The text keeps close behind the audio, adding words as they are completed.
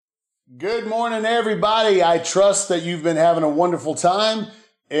Good morning, everybody. I trust that you've been having a wonderful time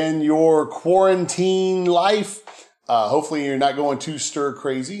in your quarantine life. Hopefully you're not going too stir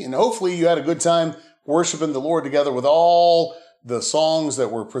crazy, and hopefully you had a good time worshiping the Lord together with all the songs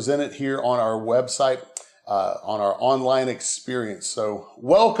that were presented here on our website, on our online experience. So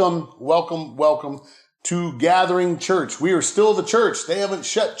welcome to Gathering Church. We are still the church. They haven't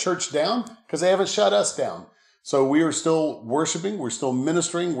shut church down because they haven't shut us down. So we are still worshiping, we're still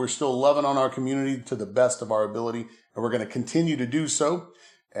ministering, we're still loving on our community to the best of our ability, and we're going to continue to do so.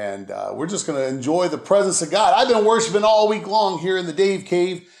 And we're just going to enjoy the presence of God. I've been worshiping all week long here in the Dave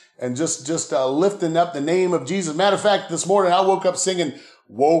Cave and just lifting up the name of Jesus. Matter of fact, this morning I woke up singing,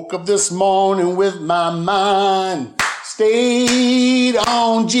 woke up this morning with my mind stayed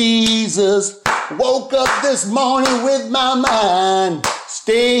on Jesus. Woke up this morning with my mind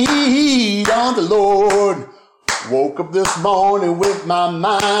stayed on the Lord. Woke up this morning with my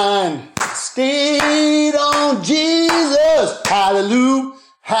mind stayed on Jesus. Hallelujah,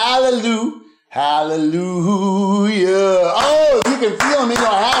 hallelujah, hallelujah. Oh, if you can feel him in your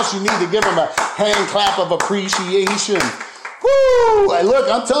house, you need to give him a hand clap of appreciation. Woo! Hey, look,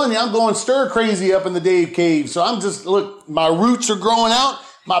 I'm telling you, I'm going stir crazy up in the Dave Cave. So look, my roots are growing out.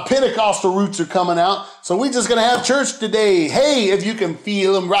 My Pentecostal roots are coming out. So we're just going to have church today. Hey, if you can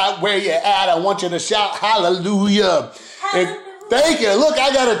feel them right where you're at, I want you to shout hallelujah. Thank you. Look,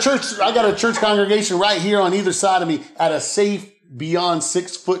 I got a church congregation right here on either side of me at a safe beyond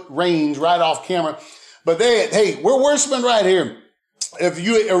 6 foot range right off camera. But we're worshiping right here. If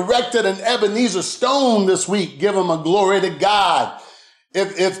you erected an Ebenezer stone this week, give him a glory to God.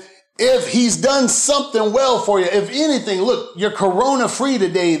 If he's done something well for you, if anything, look, you're corona free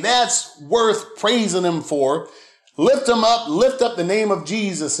today. That's worth praising him for. Lift him up, lift up the name of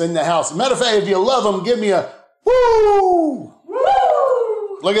Jesus in the house. Matter of fact, if you love him, give me a woo.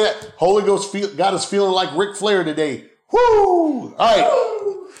 Woo. Look at that. Holy Ghost got us feeling like Ric Flair today. Woo. All right.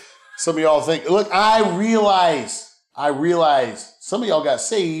 Some of y'all think, look, I realize some of y'all got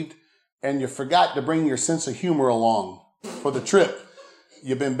saved and you forgot to bring your sense of humor along for the trip.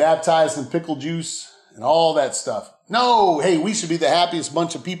 You've been baptized in pickle juice and all that stuff. No, hey, we should be the happiest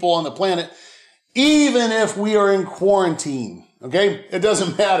bunch of people on the planet, even if we are in quarantine. Okay? It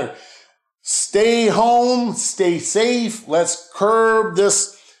doesn't matter. Stay home, stay safe. Let's curb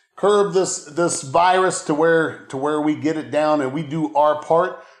this virus to where we get it down and we do our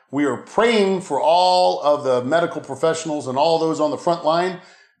part. We are praying for all of the medical professionals and all those on the front line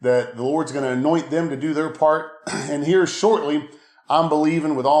that the Lord's going to anoint them to do their part. And here shortly, I'm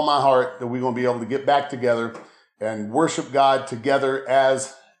believing with all my heart that we're going to be able to get back together and worship God together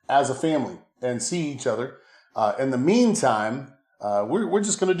as a family and see each other. In the meantime, we're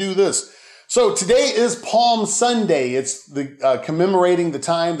just going to do this. So today is Palm Sunday. It's the commemorating the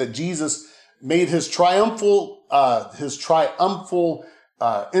time that Jesus made his triumphal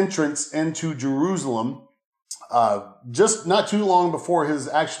entrance into Jerusalem, just not too long before his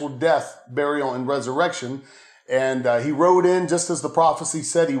actual death, burial, and resurrection. And he rode in just as the prophecy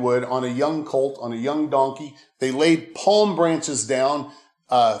said he would on a young colt, on a young donkey. They laid palm branches down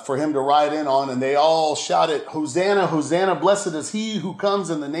for him to ride in on, and they all shouted, Hosanna, Hosanna, blessed is he who comes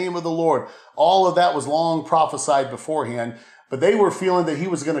in the name of the Lord. All of that was long prophesied beforehand, but they were feeling that he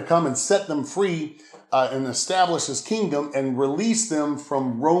was going to come and set them free and establish his kingdom and release them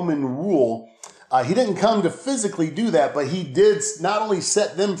from Roman rule. He didn't come to physically do that, but he did not only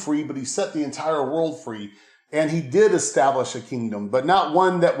set them free, but he set the entire world free. And he did establish a kingdom, but not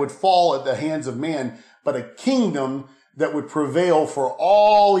one that would fall at the hands of man, but a kingdom that would prevail for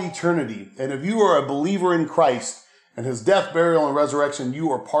all eternity. And if you are a believer in Christ and his death, burial, and resurrection,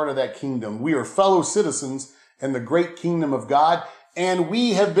 you are part of that kingdom. We are fellow citizens in the great kingdom of God, and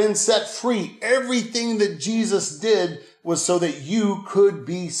we have been set free. Everything that Jesus did was so that you could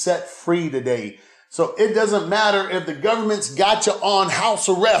be set free today. So it doesn't matter if the government's got you on house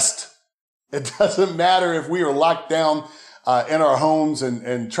arrest. It doesn't matter if we are locked down in our homes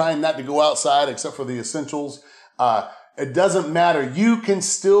and trying not to go outside except for the essentials. It doesn't matter. You can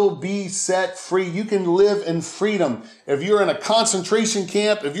still be set free. You can live in freedom. If you're in a concentration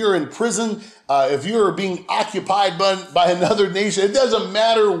camp, if you're in prison, if you're being occupied by another nation, it doesn't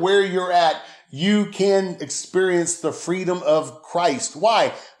matter where you're at. You can experience the freedom of Christ.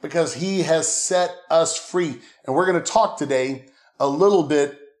 Why? Because he has set us free. And we're going to talk today a little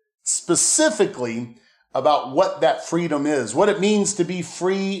bit specifically about what that freedom is, what it means to be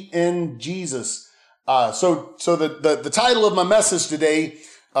free in Jesus. So the title of my message today,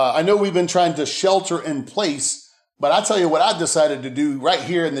 I know we've been trying to shelter in place, but I tell you what I decided to do right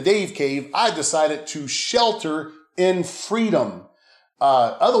here in the Dave Cave. I decided to shelter in freedom.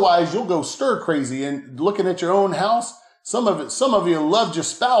 Otherwise, you'll go stir crazy and looking at your own house. Some of you loved your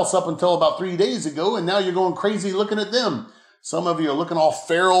spouse up until about 3 days ago, and now you're going crazy looking at them. Some of you are looking all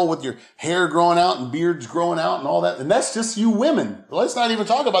feral with your hair growing out and beards growing out and all that. And that's just you women. Let's not even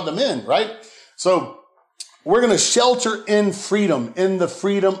talk about the men, right? So we're going to shelter in freedom, in the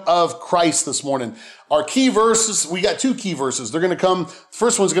freedom of Christ this morning. Our key verses, we got 2 key verses. They're going to come, the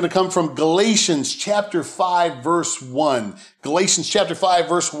first one's going to come from Galatians chapter 5, verse 1. Galatians chapter 5,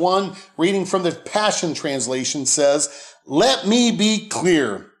 verse 1, reading from the Passion Translation says, "Let me be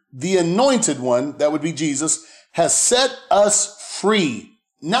clear. The anointed one," that would be Jesus, "has set us free,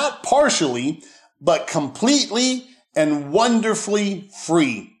 not partially, but completely and wonderfully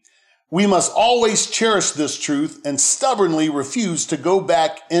free. We must always cherish this truth and stubbornly refuse to go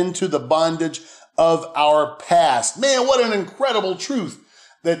back into the bondage of our past." Man, what an incredible truth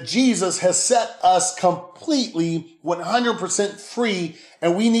that Jesus has set us completely 100% free.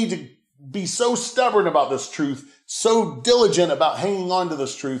 And we need to be so stubborn about this truth, so diligent about hanging on to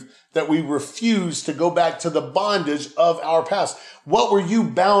this truth, that we refuse to go back to the bondage of our past. What were you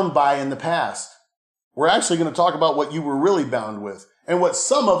bound by in the past? We're actually going to talk about what you were really bound with and what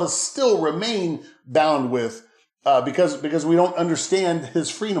some of us still remain bound with because we don't understand his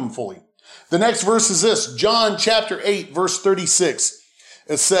freedom fully. The next verse is this, John chapter 8, verse 36.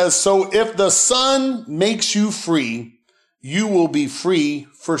 It says, "So if the Son makes you free, you will be free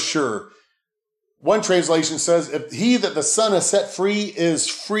for sure." One translation says, "If he that the Son has set free is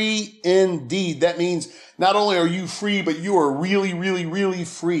free indeed." That means not only are you free, but you are really, really, really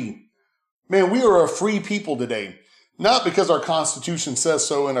free. Man, we are a free people today. Not because our Constitution says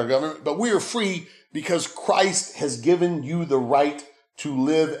so in our government, but we are free because Christ has given you the right to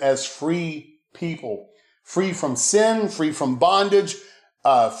live as free people. Free from sin, free from bondage,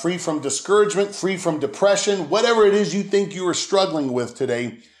 free from discouragement, free from depression, whatever it is you think you are struggling with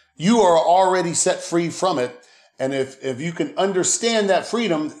today. You are already set free from it. And if you can understand that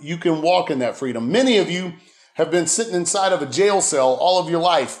freedom, you can walk in that freedom. Many of you have been sitting inside of a jail cell all of your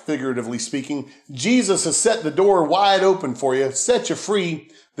life, figuratively speaking. Jesus has set the door wide open for you, set you free.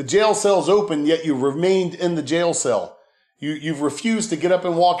 The jail cell's open, yet you've remained in the jail cell. You've refused to get up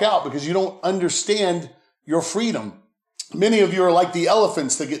and walk out because you don't understand your freedom. Many of you are like the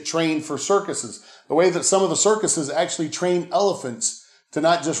elephants that get trained for circuses. The way that some of the circuses actually train elephants to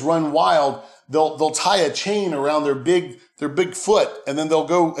not just run wild, they'll tie a chain around their big foot, and then they'll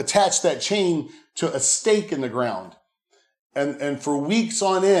go attach that chain to a stake in the ground. And for weeks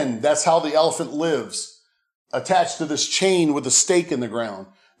on end, that's how the elephant lives, attached to this chain with a stake in the ground.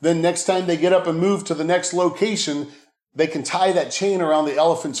 Then next time they get up and move to the next location, they can tie that chain around the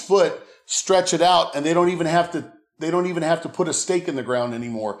elephant's foot, stretch it out, and they don't even have to put a stake in the ground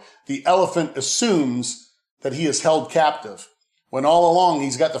anymore. The elephant assumes that he is held captive, when all along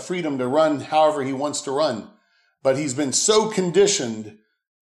he's got the freedom to run however he wants to run. But he's been so conditioned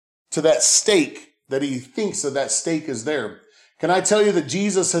to that stake that he thinks that stake is there. Can I tell you that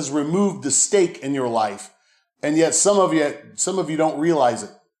Jesus has removed the stake in your life? And yet some of you don't realize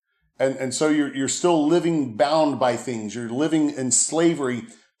it. And so you're still living bound by things. You're living in slavery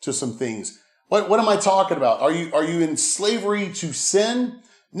to some things. What am I talking about? Are you in slavery to sin?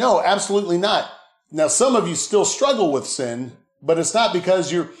 No, absolutely not. Now, some of you still struggle with sin, but it's not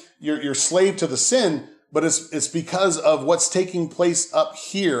because you're slave to the sin, but it's because of what's taking place up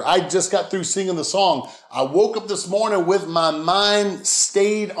here. I just got through singing the song. I woke up this morning with my mind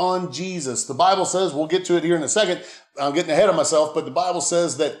stayed on Jesus. The Bible says, we'll get to it here in a second. I'm getting ahead of myself, but the Bible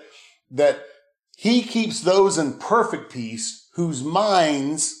says that he keeps those in perfect peace whose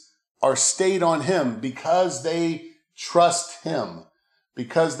minds are stayed on him because they trust him.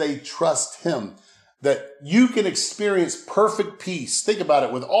 Because they trust him. That you can experience perfect peace. Think about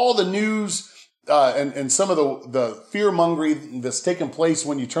it. With all the news and some of the fear-mongering that's taking place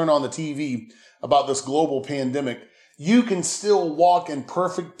when you turn on the TV about this global pandemic, you can still walk in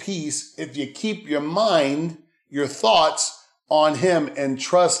perfect peace if you keep your mind, your thoughts on him and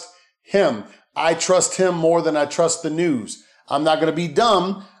trust him. I trust him more than I trust the news. I'm not going to be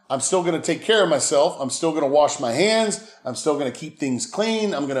dumb. I'm still going to take care of myself. I'm still going to wash my hands. I'm still going to keep things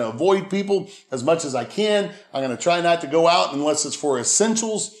clean. I'm going to avoid people as much as I can. I'm going to try not to go out unless it's for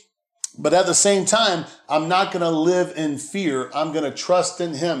essentials. But at the same time, I'm not going to live in fear. I'm going to trust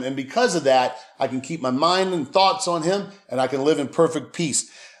in him. And because of that, I can keep my mind and thoughts on him, and I can live in perfect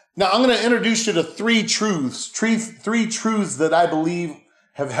peace. Now, I'm going to introduce you to three truths that I believe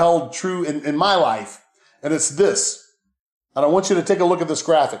have held true in my life. And it's this. And I want you to take a look at this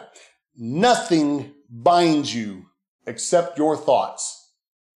graphic. Nothing binds you except your thoughts.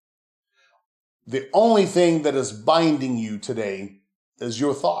 The only thing that is binding you today is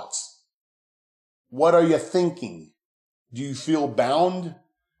your thoughts. What are you thinking? Do you feel bound?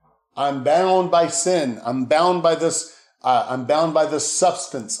 I'm bound by sin. I'm bound by this. I'm bound by this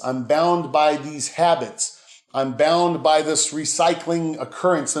substance. I'm bound by these habits. I'm bound by this recycling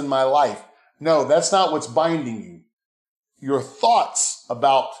occurrence in my life. No, that's not what's binding you. Your thoughts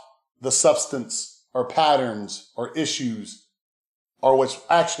about the substance or patterns or issues are what's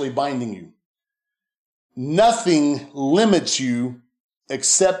actually binding you. Nothing limits you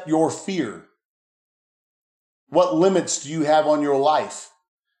except your fear. What limits do you have on your life?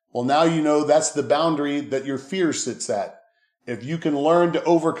 Well, now you know that's the boundary that your fear sits at. If you can learn to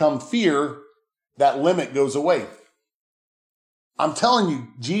overcome fear, that limit goes away. I'm telling you,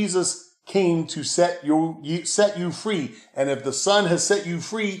 Jesus came to set you free. And if the Son has set you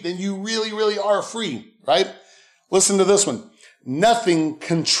free, then you really, really are free, right? Listen to this one. Nothing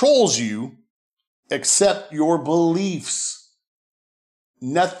controls you except your beliefs.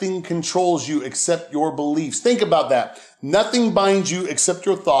 Nothing controls you except your beliefs. Think about that. Nothing binds you except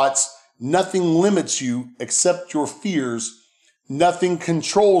your thoughts. Nothing limits you except your fears. Nothing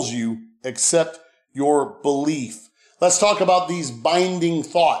controls you except your belief. Let's talk about these binding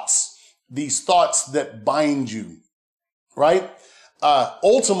thoughts, these thoughts that bind you, right?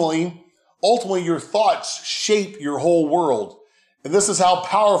 Ultimately, your thoughts shape your whole world. And this is how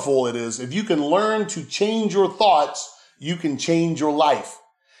powerful it is. If you can learn to change your thoughts, you can change your life.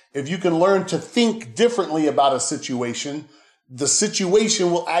 If you can learn to think differently about a situation, the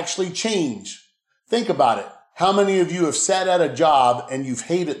situation will actually change. Think about it. How many of you have sat at a job and you've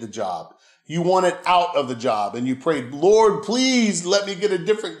hated the job? You wanted out of the job and you prayed, Lord, please let me get a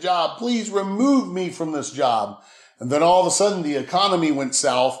different job. Please remove me from this job. And then all of a sudden the economy went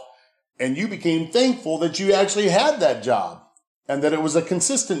south and you became thankful that you actually had that job and that it was a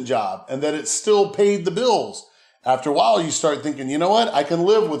consistent job and that it still paid the bills. After a while, you start thinking, you know what? I can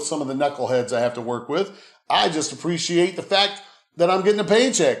live with some of the knuckleheads I have to work with. I just appreciate the fact that I'm getting a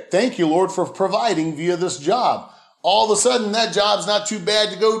paycheck. Thank you, Lord, for providing via this job. All of a sudden, that job's not too bad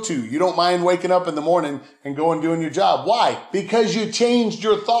to go to. You don't mind waking up in the morning and going doing your job. Why? Because you changed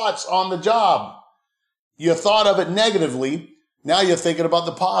your thoughts on the job. You thought of it negatively. Now you're thinking about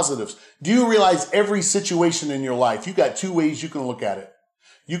the positives. Do you realize every situation in your life, you got two ways you can look at it.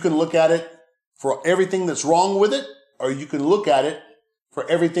 You can look at it for everything that's wrong with it, or you can look at it for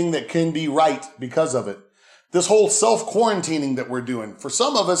everything that can be right because of it. This whole self-quarantining that we're doing, for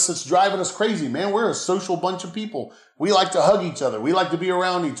some of us, it's driving us crazy, man. We're a social bunch of people. We like to hug each other. We like to be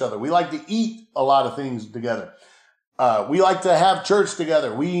around each other. We like to eat a lot of things together. We like to have church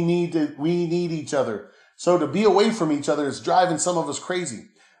together. We need each other. So to be away from each other is driving some of us crazy.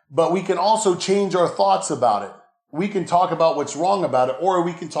 But we can also change our thoughts about it. We can talk about what's wrong about it, or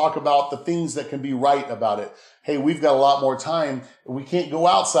we can talk about the things that can be right about it. Hey, we've got a lot more time. We can't go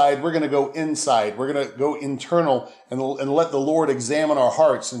outside. We're going to go inside. We're going to go internal and let the Lord examine our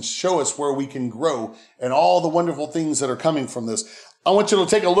hearts and show us where we can grow and all the wonderful things that are coming from this. I want you to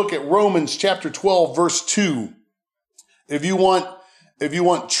take a look at Romans chapter 12, verse 2. If you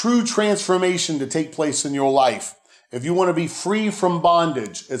want true transformation to take place in your life, if you want to be free from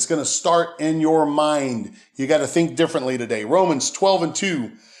bondage, it's going to start in your mind. You got to think differently today. Romans 12 and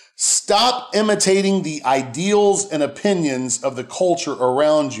 2. Stop imitating the ideals and opinions of the culture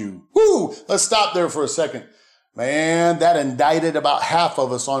around you. Woo! Let's stop there for a second. Man, that indicted about half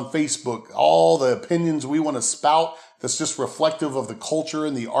of us on Facebook. All the opinions we want to spout that's just reflective of the culture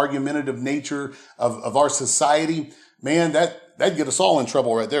and the argumentative nature of our society. Man, that'd get us all in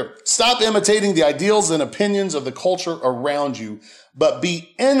trouble right there. Stop imitating the ideals and opinions of the culture around you, but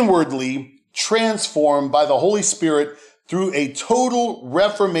be inwardly transformed by the Holy Spirit through a total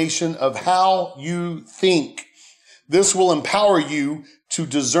reformation of how you think. This will empower you to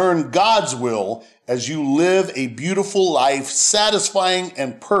discern God's will as you live a beautiful life, satisfying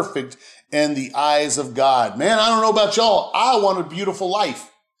and perfect in the eyes of God. Man, I don't know about y'all. I want a beautiful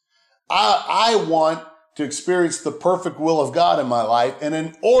life. I want to experience the perfect will of God in my life. And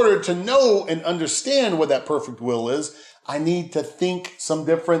in order to know and understand what that perfect will is, I need to think some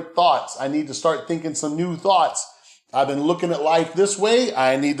different thoughts. I need to start thinking some new thoughts. I've been looking at life this way.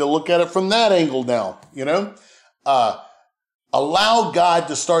 I need to look at it from that angle now, Allow God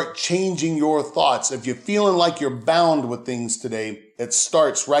to start changing your thoughts. If you're feeling like you're bound with things today, it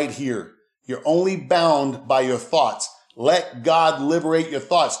starts right here. You're only bound by your thoughts. Let God liberate your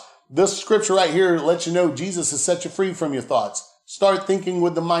thoughts. This scripture right here lets you know Jesus has set you free from your thoughts. Start thinking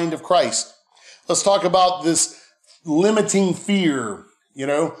with the mind of Christ. Let's talk about this limiting fear.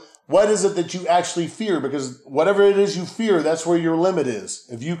 What is it that you actually fear? Because whatever it is you fear, that's where your limit is.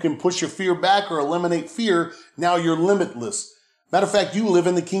 If you can push your fear back or eliminate fear, now you're limitless. Matter of fact, you live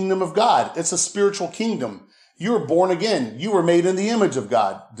in the kingdom of God. It's a spiritual kingdom. You were born again. You were made in the image of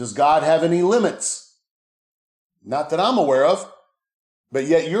God. Does God have any limits? Not that I'm aware of, but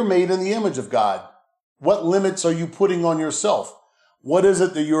yet you're made in the image of God. What limits are you putting on yourself? What is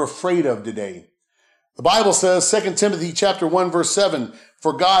it that you're afraid of today? The Bible says, 2 Timothy chapter 1, verse 7,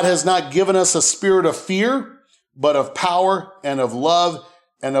 for God has not given us a spirit of fear, but of power and of love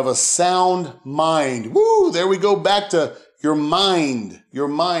and of a sound mind. Woo! There we go back to your mind, your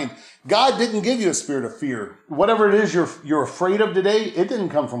mind. God didn't give you a spirit of fear. Whatever it is you're afraid of today, it didn't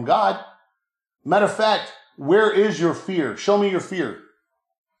come from God. Matter of fact, where is your fear? Show me your fear.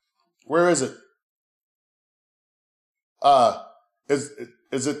 Where is it?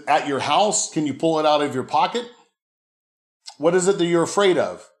 Is it at your house? Can you pull it out of your pocket? What is it that you're afraid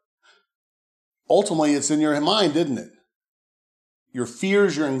of? Ultimately, it's in your mind, isn't it? Your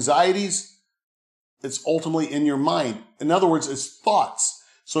fears, your anxieties, it's ultimately in your mind. In other words, it's thoughts.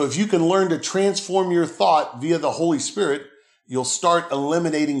 So if you can learn to transform your thought via the Holy Spirit, you'll start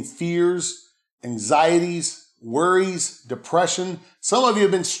eliminating fears, anxieties, worries, depression. Some of you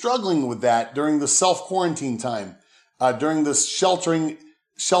have been struggling with that during the self-quarantine time, during this sheltering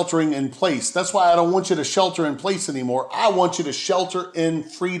in place. That's why I don't want you to shelter in place anymore. I want you to shelter in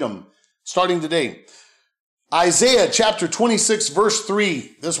freedom, starting today. Isaiah chapter 26, verse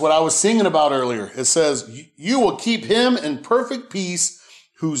 3. This is what I was singing about earlier. It says, you will keep him in perfect peace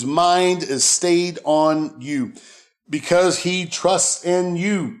whose mind is stayed on you because he trusts in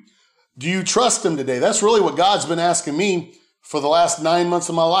you. Do you trust him today? That's really what God's been asking me for the last 9 months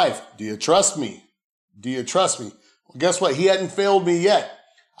of my life. Do you trust me? Do you trust me? Well, guess what? He hadn't failed me yet.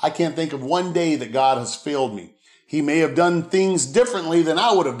 I can't think of one day that God has failed me. He may have done things differently than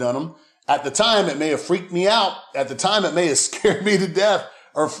I would have done them. At the time, it may have freaked me out. At the time, it may have scared me to death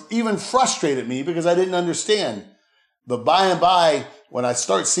or even frustrated me because I didn't understand. But by and by, when I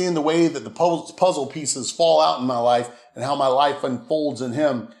start seeing the way that the puzzle pieces fall out in my life and how my life unfolds in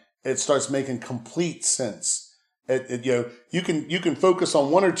him, it starts making complete sense. You can focus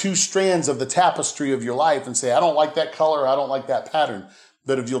on one or two strands of the tapestry of your life and say, I don't like that color. I don't like that pattern.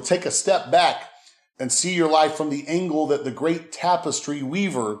 But if you'll take a step back and see your life from the angle that the great tapestry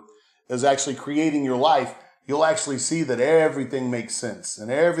weaver is actually creating your life, you'll actually see that everything makes sense and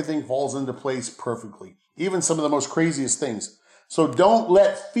everything falls into place perfectly. Even some of the most craziest things. So don't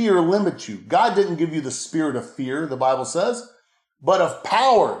let fear limit you. God didn't give you the spirit of fear, the Bible says, but of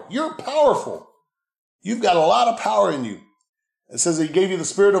power. You're powerful. You've got a lot of power in you. It says he gave you the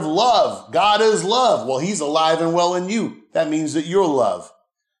spirit of love. God is love. Well, he's alive and well in you. That means that you're love.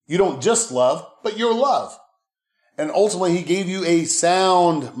 You don't just love, but you're love. And ultimately, he gave you a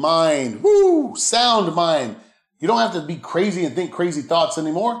sound mind. Woo! Sound mind. You don't have to be crazy and think crazy thoughts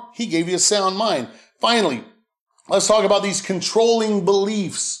anymore. He gave you a sound mind. Finally, let's talk about these controlling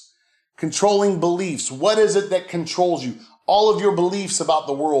beliefs. Controlling beliefs. What is it that controls you? All of your beliefs about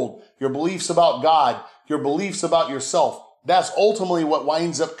the world, your beliefs about God, your beliefs about yourself. That's ultimately what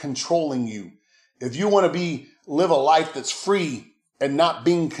winds up controlling you. If you want to live a life that's free and not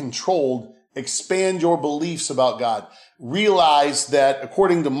being controlled, expand your beliefs about God. Realize that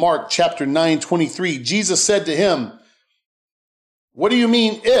according to Mark chapter 9:23, Jesus said to him, what do you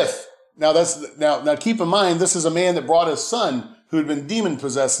mean if? Now keep in mind, this is a man that brought his son who had been demon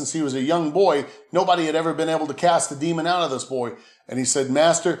possessed since he was a young boy. Nobody had ever been able to cast a demon out of this boy. And he said,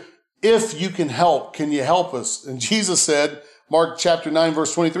 Master, if you can help, can you help us? And Jesus said, Mark chapter 9,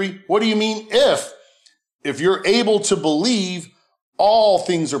 verse 23, what do you mean if? If you're able to believe, all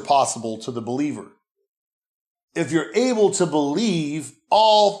things are possible to the believer. If you're able to believe,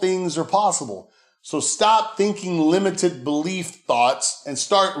 all things are possible. So stop thinking limited belief thoughts and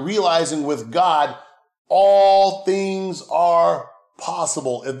start realizing with God, all things are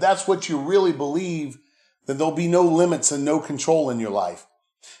possible. If that's what you really believe, then there'll be no limits and no control in your life.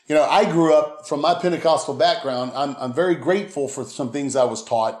 You know, I grew up from my Pentecostal background. I'm very grateful for some things I was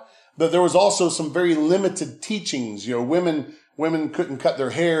taught, but there was also some very limited teachings. You know, women couldn't cut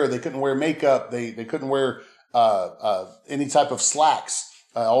their hair. They couldn't wear makeup. They couldn't wear any type of slacks.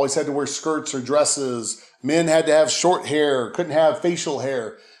 Always had to wear skirts or dresses. Men had to have short hair, couldn't have facial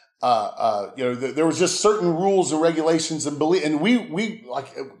hair. There was just certain rules and regulations and belief. And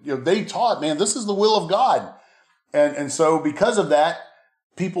they taught, man, this is the will of God. And so because of that,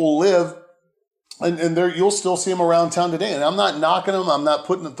 people live and you'll still see them around town today. And I'm not knocking them. I'm not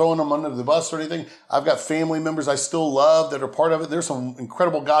throwing them under the bus or anything. I've got family members I still love that are part of it. There's some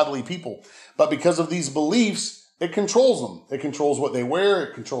incredible godly people, but because of these beliefs, it controls them. It controls what they wear.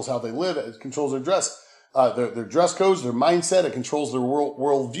 It controls how they live. It controls their dress, their dress codes, their mindset. It controls their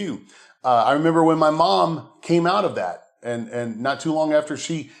world view. I remember when my mom came out of that And not too long after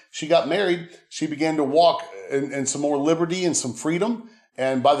she got married, she began to walk in some more liberty and some freedom.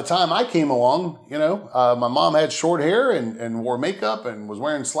 And by the time I came along, my mom had short hair and wore makeup and was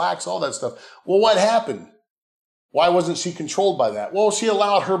wearing slacks, all that stuff. Well, what happened? Why wasn't she controlled by that? Well, she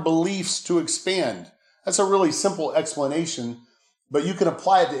allowed her beliefs to expand. That's a really simple explanation, but you can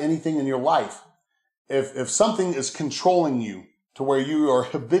apply it to anything in your life. If something is controlling you to where you are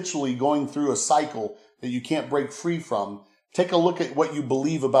habitually going through a cycle that you can't break free from, take a look at what you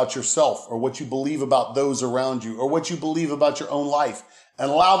believe about yourself or what you believe about those around you or what you believe about your own life, and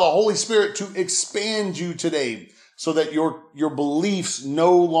allow the Holy Spirit to expand you today so that your beliefs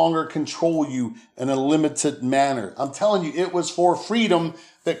no longer control you in a limited manner. I'm telling you, it was for freedom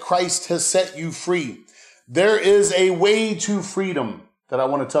that Christ has set you free. There is a way to freedom that I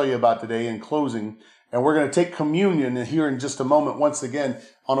want to tell you about today in closing. And we're going to take communion here in just a moment. Once again,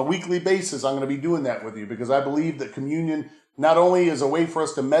 on a weekly basis, I'm going to be doing that with you because I believe that communion not only is a way for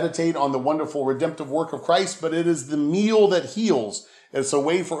us to meditate on the wonderful redemptive work of Christ, but it is the meal that heals. It's a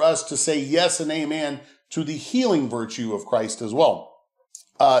way for us to say yes and amen to the healing virtue of Christ as well.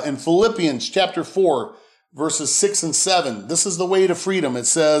 In Philippians chapter 4, verses 6 and 7, this is the way to freedom. It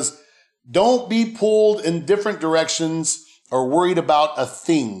says, don't be pulled in different directions or worried about a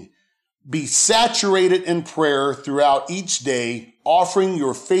thing. Be saturated in prayer throughout each day, offering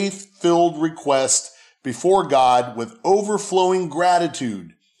your faith-filled request before God with overflowing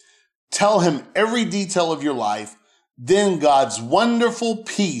gratitude. Tell him every detail of your life. Then God's wonderful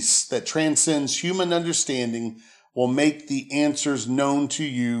peace that transcends human understanding will make the answers known to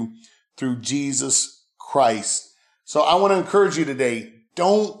you through Jesus Christ. So I want to encourage you today,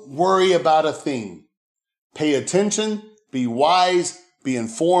 don't worry about a thing. Pay attention, be wise, be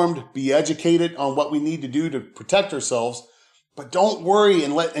informed, be educated on what we need to do to protect ourselves. But don't worry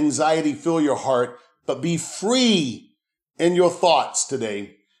and let anxiety fill your heart, but be free in your thoughts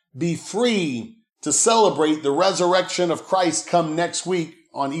today. Be free to celebrate the resurrection of Christ come next week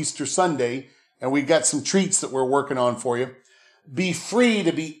on Easter Sunday. And we've got some treats that we're working on for you. Be free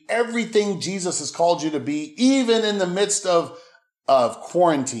to be everything Jesus has called you to be, even in the midst of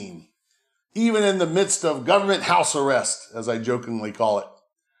quarantine. Even in the midst of government house arrest, as I jokingly call it,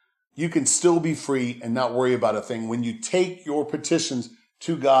 you can still be free and not worry about a thing when you take your petitions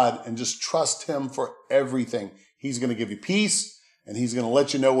to God and just trust him for everything. He's going to give you peace and he's going to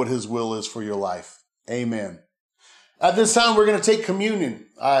let you know what his will is for your life. Amen. At this time, we're going to take communion.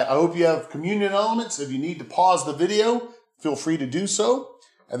 I hope you have communion elements. If you need to pause the video, feel free to do so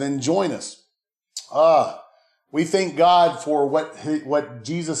and then join us. We thank God for what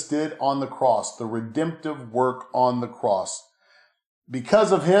Jesus did on the cross, the redemptive work on the cross.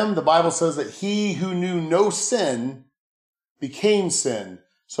 Because of him, the Bible says that he who knew no sin became sin,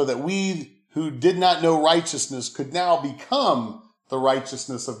 so that we who did not know righteousness could now become the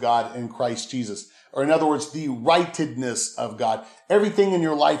righteousness of God in Christ Jesus. Or in other words, the rightedness of God. Everything in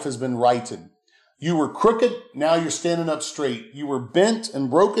your life has been righted. You were crooked, now you're standing up straight. You were bent and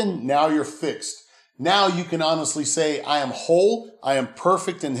broken, now you're fixed. Now you can honestly say, I am whole, I am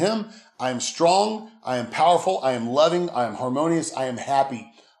perfect in him, I am strong, I am powerful, I am loving, I am harmonious, I am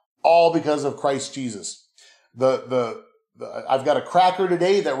happy. All because of Christ Jesus. I've got a cracker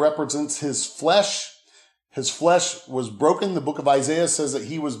today that represents his flesh. His flesh was broken. The book of Isaiah says that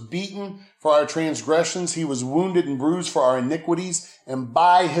he was beaten for our transgressions. He was wounded and bruised for our iniquities. And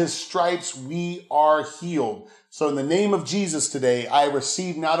by his stripes, we are healed. So in the name of Jesus today, I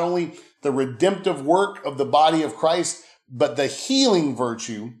receive not only the redemptive work of the body of Christ, but the healing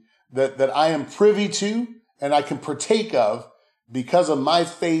virtue that I am privy to and I can partake of because of my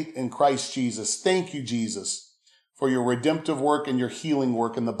faith in Christ Jesus. Thank you, Jesus, for your redemptive work and your healing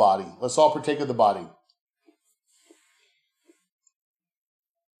work in the body. Let's all partake of the body.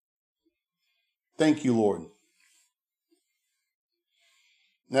 Thank you, Lord.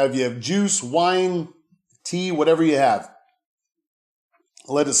 Now, if you have juice, wine, tea, whatever you have,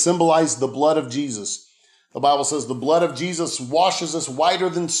 let it symbolize the blood of Jesus. The Bible says the blood of Jesus washes us whiter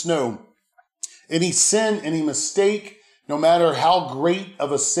than snow. Any sin, any mistake, no matter how great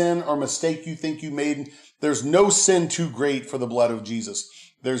of a sin or mistake you think you made, there's no sin too great for the blood of Jesus.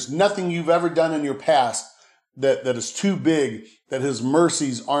 There's nothing you've ever done in your past that is too big, that his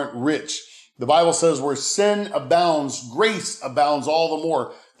mercies aren't rich. The Bible says where sin abounds, grace abounds all the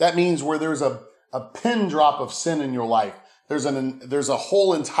more. That means where there's a pin drop of sin in your life, there's a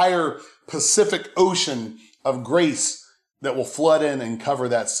whole entire Pacific Ocean of grace that will flood in and cover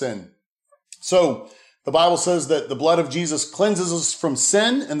that sin. So the Bible says that the blood of Jesus cleanses us from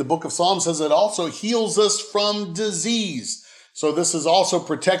sin, and the book of Psalms says it also heals us from disease. So this is also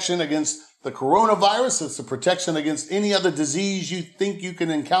protection against the coronavirus. It's a protection against any other disease you think you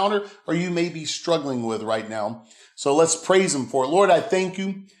can encounter or you may be struggling with right now. So let's praise him for it. Lord, I thank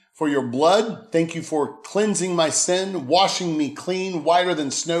you for your blood. Thank you for cleansing my sin, washing me clean, whiter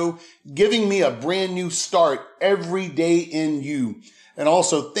than snow, giving me a brand new start every day in you. And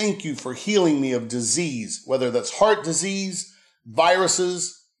also thank you for healing me of disease, whether that's heart disease,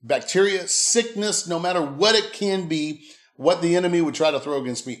 viruses, bacteria, sickness, no matter what it can be, what the enemy would try to throw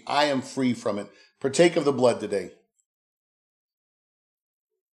against me, I am free from it. Partake of the blood today.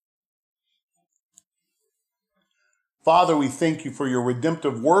 Father, we thank you for your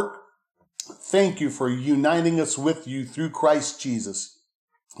redemptive work. Thank you for uniting us with you through Christ Jesus.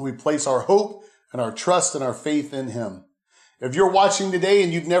 We place our hope and our trust and our faith in him. If you're watching today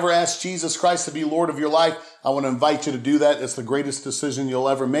and you've never asked Jesus Christ to be Lord of your life, I want to invite you to do that. It's the greatest decision you'll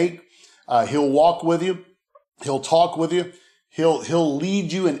ever make. He'll walk with you. He'll talk with you. He'll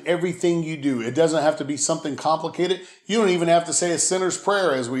lead you in everything you do. It doesn't have to be something complicated. You don't even have to say a sinner's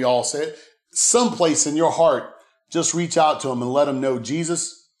prayer, as we all say it. Someplace in your heart, just reach out to him and let him know,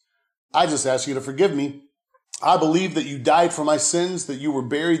 Jesus, I just ask you to forgive me. I believe that you died for my sins, that you were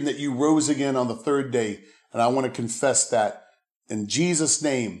buried, and that you rose again on the third day. And I want to confess that in Jesus'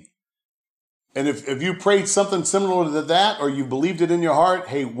 name. And if you prayed something similar to that, or you believed it in your heart,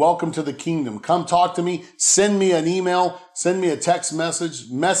 hey, welcome to the kingdom. Come talk to me. Send me an email. Send me a text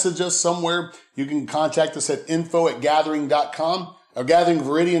message us somewhere. You can contact us at info@gathering.com or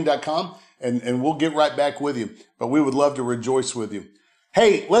gatheringviridian.com, and we'll get right back with you. But we would love to rejoice with you.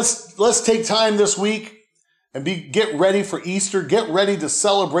 Hey, let's take time this week and get ready for Easter. Get ready to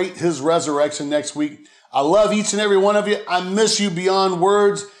celebrate his resurrection next week. I love each and every one of you. I miss you beyond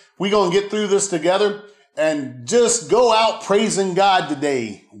words. We're going to get through this together and just go out praising God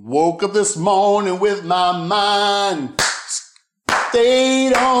today. Woke up this morning with my mind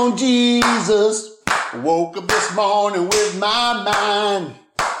stayed on Jesus. Woke up this morning with my mind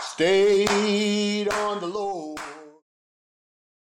stayed